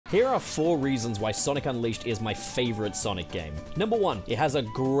Here are 4 reasons why Sonic Unleashed is my favorite Sonic game. Number 1, it has a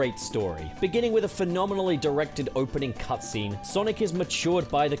great story. Beginning with a phenomenally directed opening cutscene, Sonic is matured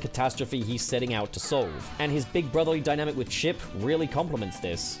by the catastrophe he's setting out to solve, and his big brotherly dynamic with Chip really complements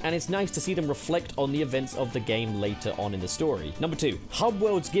this, and it's nice to see them reflect on the events of the game later on in the story. Number 2, hub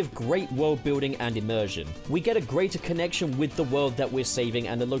worlds give great world building and immersion. We get a greater connection with the world that we're saving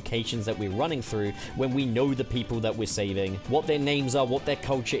and the locations that we're running through when we know the people that we're saving, what their names are, what their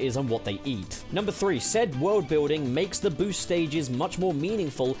culture is, and what they eat. Number 3, said world building makes the boost stages much more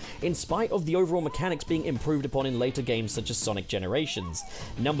meaningful in spite of the overall mechanics being improved upon in later games such as Sonic Generations.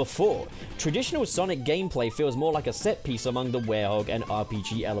 Number 4, traditional Sonic gameplay feels more like a set piece among the Werehog and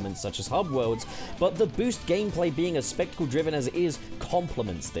RPG elements such as hub worlds, but the boost gameplay being as spectacle driven as it is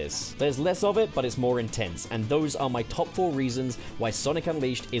complements this. There's less of it, but it's more intense, and those are my top 4 reasons why Sonic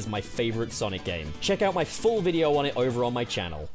Unleashed is my favorite Sonic game. Check out my full video on it over on my channel.